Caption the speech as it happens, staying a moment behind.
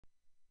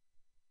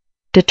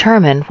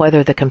Determine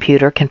whether the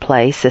computer can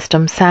play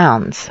system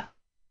sounds.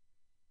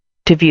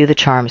 To view the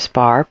Charms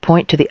bar,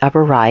 point to the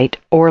upper right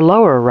or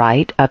lower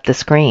right up the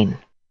screen.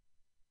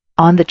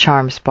 On the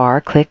Charms bar,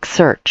 click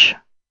Search.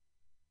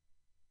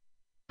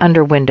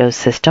 Under Windows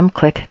System,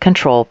 click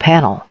Control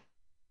Panel.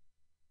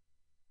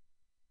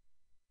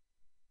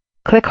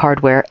 Click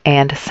Hardware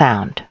and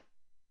Sound.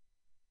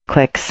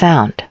 Click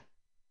Sound.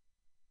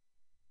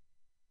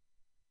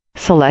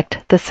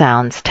 Select the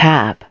Sounds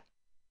tab.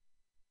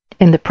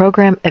 In the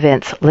Program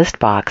Events list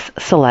box,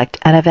 select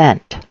an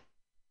event.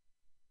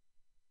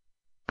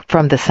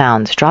 From the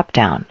Sounds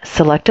drop-down,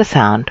 select a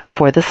sound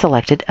for the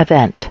selected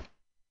event.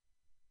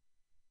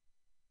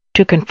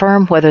 To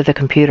confirm whether the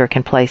computer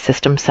can play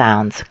system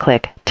sounds,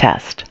 click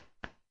Test.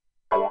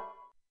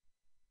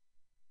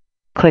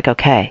 Click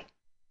OK.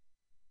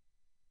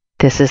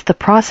 This is the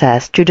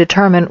process to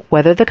determine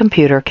whether the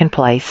computer can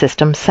play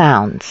system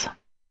sounds.